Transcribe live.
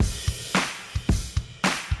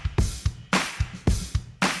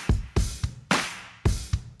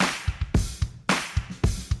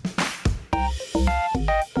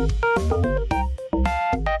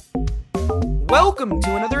welcome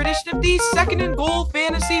to another edition of the Second and Goal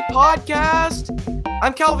Fantasy Podcast.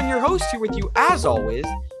 I'm Calvin, your host, here with you as always.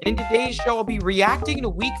 And in today's show, I'll be reacting to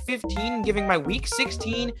Week 15 and giving my Week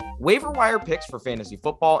 16 waiver wire picks for fantasy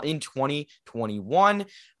football in 2021.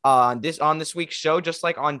 On this week's show, just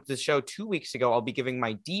like on the show 2 weeks ago, I'll be giving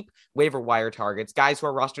my deep waiver wire targets, guys who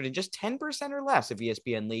are rostered in just 10% or less of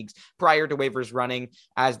ESPN leagues prior to waivers running,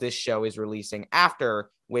 as this show is releasing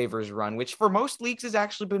after waivers run, which for most leagues has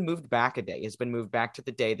actually been moved back a day. It's been moved back to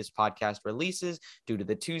the day this podcast releases due to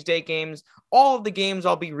the Tuesday games. All of the games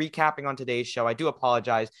I'll be recapping on today's show. I do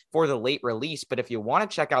apologize for the late release, but if you want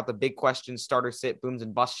to check out the Big Questions Starter Sit Booms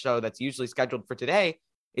and Bust show that's usually scheduled for today,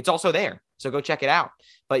 it's also there. So go check it out.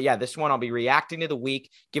 But yeah, this one I'll be reacting to the week,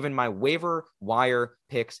 giving my waiver wire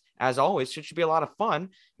picks. As always, it should be a lot of fun.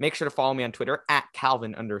 Make sure to follow me on Twitter at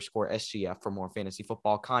Calvin_SGF for more fantasy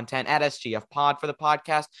football content, at SGF Pod for the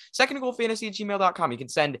podcast, secondgoalfantasy@gmail.com. You can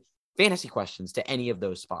send fantasy questions to any of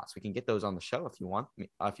those spots. We can get those on the show if you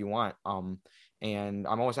want. And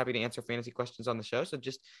I'm always happy to answer fantasy questions on the show. So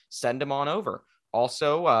just send them on over.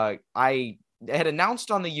 Also, I had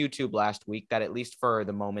announced on the YouTube last week that at least for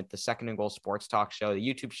the moment, the Second and Goal Sports Talk show, the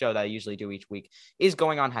YouTube show that I usually do each week, is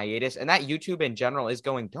going on hiatus. And that YouTube in general is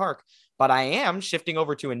going dark. But I am shifting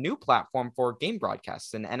over to a new platform for game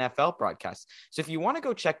broadcasts and NFL broadcasts. So if you want to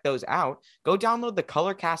go check those out, go download the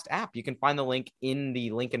Colorcast app. You can find the link in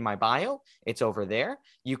my bio. It's over there.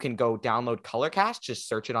 You can go download Colorcast. Just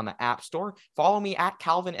search it on the App Store. Follow me at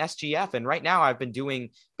Calvin SGF. And right now I've been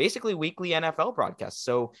doing basically weekly NFL broadcasts.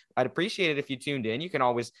 So I'd appreciate it if you tuned in. You can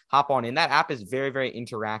always hop on in. That app is very, very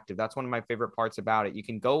interactive. That's one of my favorite parts about it. You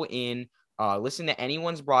can go in, listen to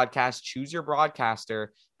anyone's broadcast, choose your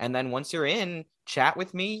broadcaster, and then once you're in, chat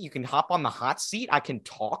with me. You can hop on the hot seat. I can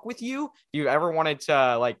talk with you. If you ever wanted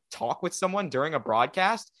to talk with someone during a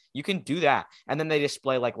broadcast, you can do that. And then they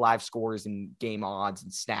display live scores and game odds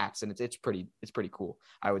and stats. And it's pretty cool,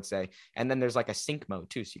 I would say. And then there's a sync mode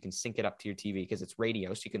too. So you can sync it up to your TV because it's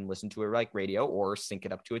radio. So you can listen to it like radio or sync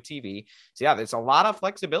it up to a TV. So yeah, there's a lot of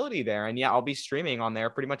flexibility there. And yeah, I'll be streaming on there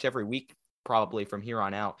pretty much every week, probably from here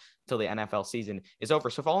on out till the NFL season is over.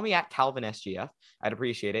 So follow me at Calvin SGF. I'd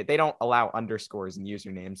appreciate it. They don't allow underscores and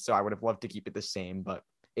usernames, so I would have loved to keep it the same, but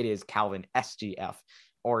it is Calvin SGF.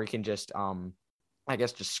 Or you can just,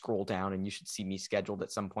 just scroll down and you should see me scheduled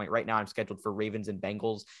at some point. Right now I'm scheduled for Ravens and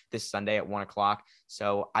Bengals this Sunday at 1:00.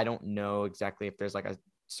 So I don't know exactly if there's a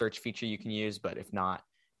search feature you can use, but if not,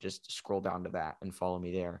 just scroll down to that and follow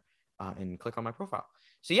me there and click on my profile.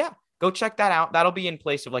 So yeah, go check that out. That'll be in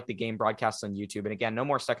place of the game broadcasts on YouTube. And again, no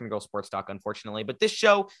more Second Goal Sports Talk, unfortunately, but this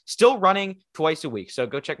show still running twice a week. So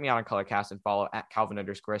go check me out on Colorcast and follow at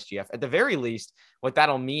Calvin_SGF. At the very least, what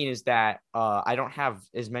that'll mean is that I don't have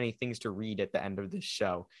as many things to read at the end of this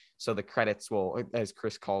show. So the credits will, as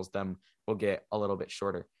Chris calls them, will get a little bit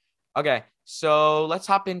shorter. Okay, so let's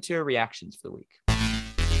hop into reactions for the week.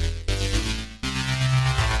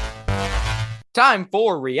 Time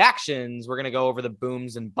for reactions. We're going to go over the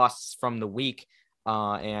booms and busts from the week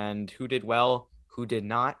and who did well, who did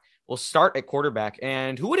not. We'll start at quarterback.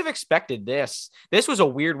 And who would have expected this? This was a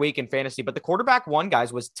weird week in fantasy, but the quarterback one,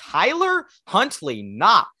 guys, was Tyler Huntley,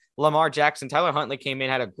 not Lamar Jackson. Tyler Huntley came in,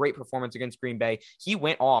 had a great performance against Green Bay. He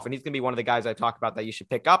went off, and he's going to be one of the guys I talk about that you should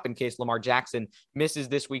pick up in case Lamar Jackson misses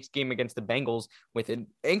this week's game against the Bengals with an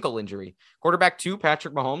ankle injury. Quarterback 2,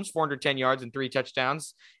 Patrick Mahomes, 410 yards and 3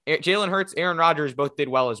 touchdowns. Jalen Hurts, Aaron Rodgers both did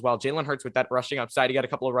well as well. Jalen Hurts with that rushing upside, he got a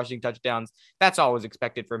couple of rushing touchdowns. That's always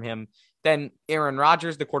expected from him. Then Aaron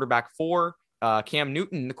Rodgers, the quarterback 4. Cam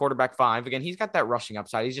Newton, the quarterback 5. Again, he's got that rushing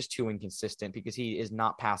upside. He's just too inconsistent because he is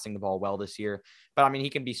not passing the ball well this year. But,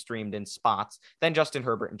 he can be streamed in spots. Then Justin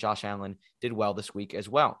Herbert and Josh Allen did well this week as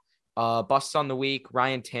well. Busts on the week.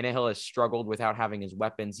 Ryan Tannehill has struggled without having his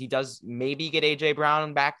weapons. He does maybe get A.J.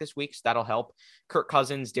 Brown back this week, so that'll help. Kirk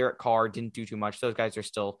Cousins, Derek Carr didn't do too much. Those guys are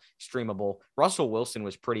still streamable. Russell Wilson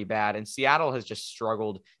was pretty bad, and Seattle has just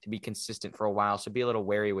struggled to be consistent for a while, so be a little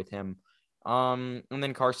wary with him. And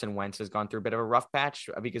then Carson Wentz has gone through a bit of a rough patch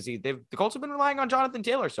because the Colts have been relying on Jonathan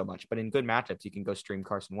Taylor so much, but in good matchups, you can go stream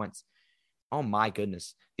Carson Wentz. Oh my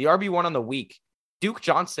goodness. The RB1 on the week, Duke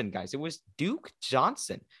Johnson, guys. It was Duke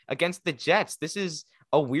Johnson against the Jets. This is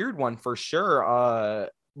a weird one for sure.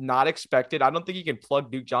 Not expected. I don't think you can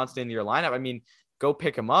plug Duke Johnson into your lineup. Go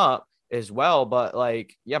pick him up as well. But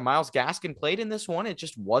Myles Gaskin played in this one. It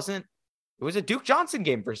just wasn't. It was a Duke Johnson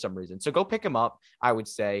game for some reason. So go pick him up, I would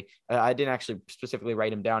say. I didn't actually specifically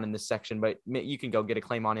write him down in this section, but you can go get a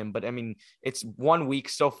claim on him. But it's 1 week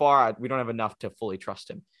so far. We don't have enough to fully trust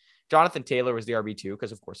him. Jonathan Taylor was the RB2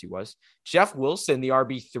 because, of course, he was. Jeff Wilson, the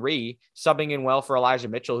RB3, subbing in well for Elijah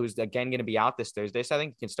Mitchell, who's again going to be out this Thursday. So I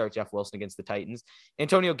think you can start Jeff Wilson against the Titans.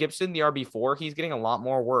 Antonio Gibson, the RB4, he's getting a lot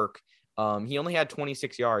more work. He only had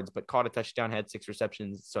 26 yards, but caught a touchdown, had 6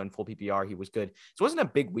 receptions. So in full PPR, he was good. So it wasn't a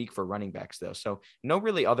big week for running backs, though. So no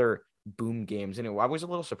really other boom games. And I was a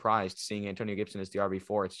little surprised seeing Antonio Gibson as the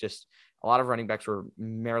RB4. It's just a lot of running backs were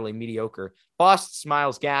merely mediocre. Busts,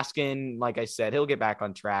 Myles Gaskin, like I said, he'll get back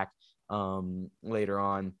on track later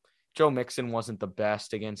on. Joe Mixon wasn't the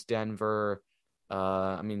best against Denver.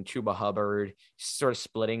 Chuba Hubbard sort of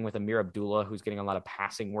splitting with Amir Abdullah, who's getting a lot of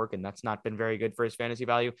passing work, and that's not been very good for his fantasy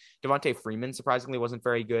value. Devontae Freeman surprisingly wasn't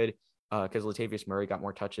very good because Latavius Murray got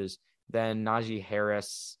more touches. Then Najee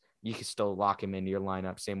Harris, you can still lock him into your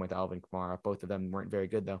lineup. Same with Alvin Kamara. Both of them weren't very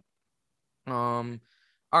good, though. All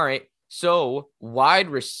right. So wide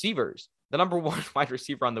receivers. The number one wide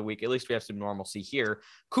receiver on the week, at least we have some normalcy here.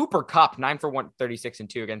 Cooper Kupp, 9 for 136 and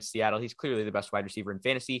 2 against Seattle. He's clearly the best wide receiver in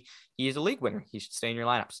fantasy. He is a league winner. He should stay in your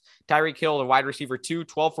lineups. Tyreek Hill, the wide receiver 2,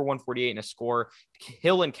 12 for 148 and a score.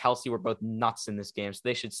 Hill and Kelsey were both nuts in this game, so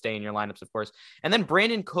they should stay in your lineups, of course. And then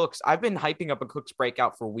Brandon Cooks. I've been hyping up a Cooks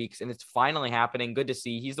breakout for weeks, and it's finally happening. Good to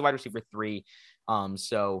see. He's the wide receiver 3,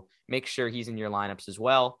 so make sure he's in your lineups as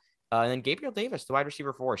well. And then Gabriel Davis, the wide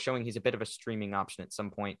receiver 4, showing he's a bit of a streaming option at some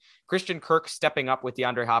point. Christian Kirk stepping up with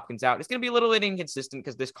DeAndre Hopkins out. It's going to be a little bit inconsistent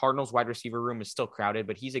because this Cardinals wide receiver room is still crowded,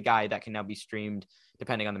 but he's a guy that can now be streamed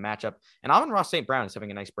depending on the matchup. And Amon-Ra St. Brown is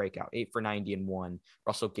having a nice breakout, 8 for 90 and 1.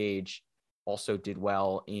 Russell Gage also did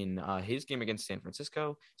well in his game against San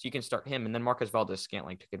Francisco, so you can start him. And then Marquez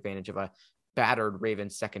Valdes-Scantling took advantage of a battered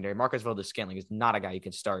Ravens secondary. Marquez Valdes-Scantling is not a guy you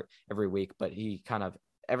can start every week, but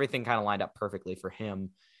everything lined up perfectly for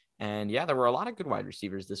him. And yeah, there were a lot of good wide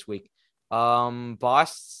receivers this week.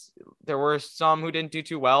 Boss, there were some who didn't do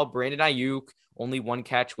too well. Brandon Ayuk, only 1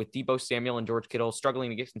 catch with Deebo Samuel and George Kittle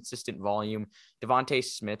struggling to get consistent volume. Devontae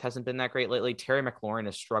Smith hasn't been that great lately. Terry McLaurin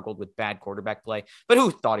has struggled with bad quarterback play, but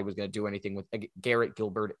who thought he was going to do anything with Garrett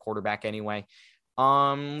Gilbert at quarterback anyway?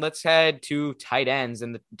 Let's head to tight ends,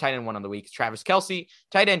 and the tight end 1 on the week, Travis Kelce.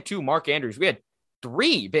 Tight end 2, Mark Andrews. We had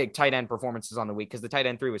 3 big tight end performances on the week because the tight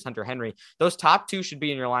end 3 was Hunter Henry. Those top 2 should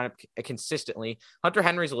be in your lineup consistently. Hunter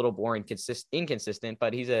Henry's a little boring, inconsistent,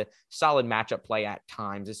 but he's a solid matchup play at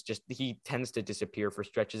times. It's just he tends to disappear for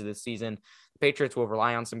stretches of the season. The Patriots will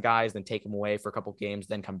rely on some guys, then take him away for a couple games,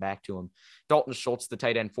 then come back to him. Dalton Schultz, the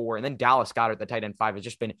tight end 4, and then Dallas Goedert, the tight end 5, has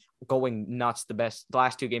just been going nuts the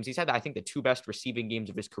last 2 games. He's had, I think, the 2 best receiving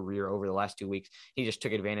games of his career over the last 2 weeks. He just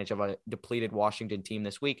took advantage of a depleted Washington team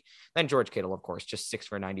this week. Then George Kittle, of course, just 6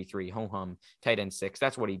 for 93, home, tight end 6.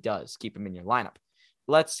 That's what he does. Keep him in your lineup.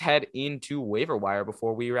 Let's head into waiver wire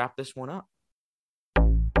before we wrap this one up.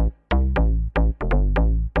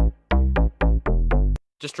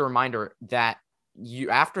 Just a reminder that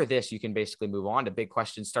after this, you can basically move on to big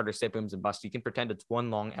questions, starter sit, booms, and busts. You can pretend it's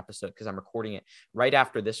one long episode because I'm recording it right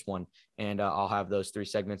after this one, and I'll have those 3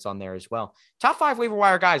 segments on there as well. Top 5 waiver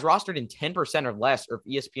wire guys rostered in 10% or less of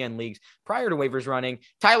ESPN leagues prior to waivers running.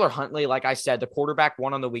 Tyler Huntley, like I said, the quarterback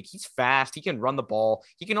 1 on the week. He's fast. He can run the ball.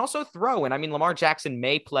 He can also throw. And Lamar Jackson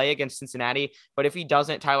may play against Cincinnati, but if he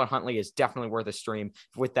doesn't, Tyler Huntley is definitely worth a stream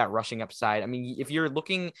with that rushing upside. If you're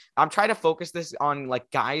looking, I'm trying to focus this on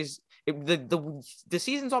guys. The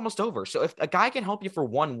season's almost over. So if a guy can help you for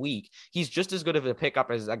 1 week, he's just as good of a pickup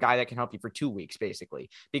as a guy that can help you for 2 weeks, basically.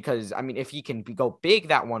 Because, if he can go big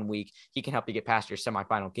that 1 week, he can help you get past your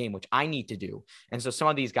semifinal game, which I need to do. And so some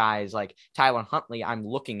of these guys like Tyler Huntley, I'm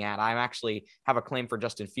looking at, I actually have a claim for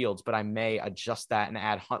Justin Fields, but I may adjust that and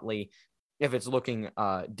add Huntley if it's looking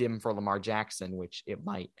dim for Lamar Jackson, which it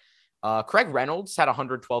might. Craig Reynolds had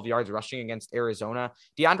 112 yards rushing against Arizona.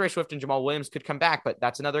 DeAndre Swift and Jamal Williams could come back, but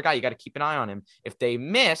that's another guy. You got to keep an eye on him. If they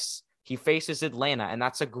miss, he faces Atlanta, and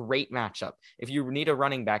that's a great matchup. If you need a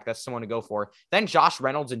running back, that's someone to go for. Then Josh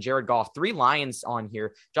Reynolds and Jared Goff, 3 Lions on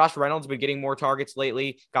here. Josh Reynolds been getting more targets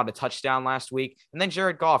lately, got a touchdown last week. And then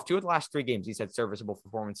Jared Goff, 2 of the last 3 games, he's had serviceable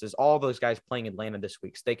performances. All those guys playing Atlanta this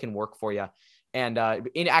week, so they can work for you. And I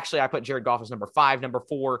put Jared Goff as number 5. Number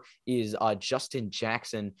 4 is Justin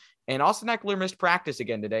Jackson. And Austin Eckler missed practice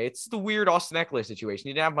again today. It's the weird Austin Eckler situation.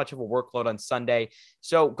 He didn't have much of a workload on Sunday.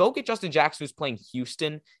 So go get Justin Jackson, who's playing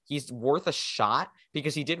Houston. He's worth a shot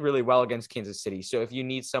because he did really well against Kansas City. So if you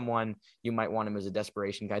need someone, you might want him as a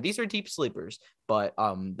desperation guy. These are deep sleepers, but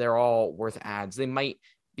they're all worth ads.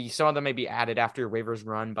 Some of them may be added after your waivers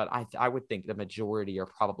run, but I would think the majority are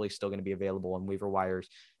probably still going to be available on waiver wires.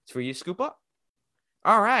 It's for you to scoop up.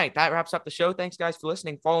 All right, that wraps up the show. Thanks, guys, for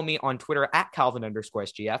listening. Follow me on Twitter at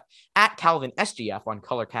Calvin_SGF, at Calvin SGF on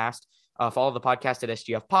Colorcast. Follow the podcast at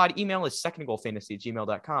SGF Pod. Email is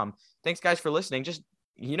secondgoalfantasy@gmail.com. Thanks, guys, for listening. Just,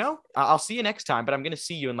 I'll see you next time, but I'm going to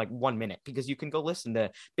see you in like 1 minute because you can go listen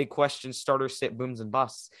to Big Questions, Starter Sit, Booms, and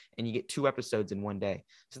Busts, and you get 2 episodes in one day.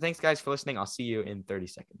 So thanks, guys, for listening. I'll see you in 30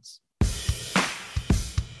 seconds.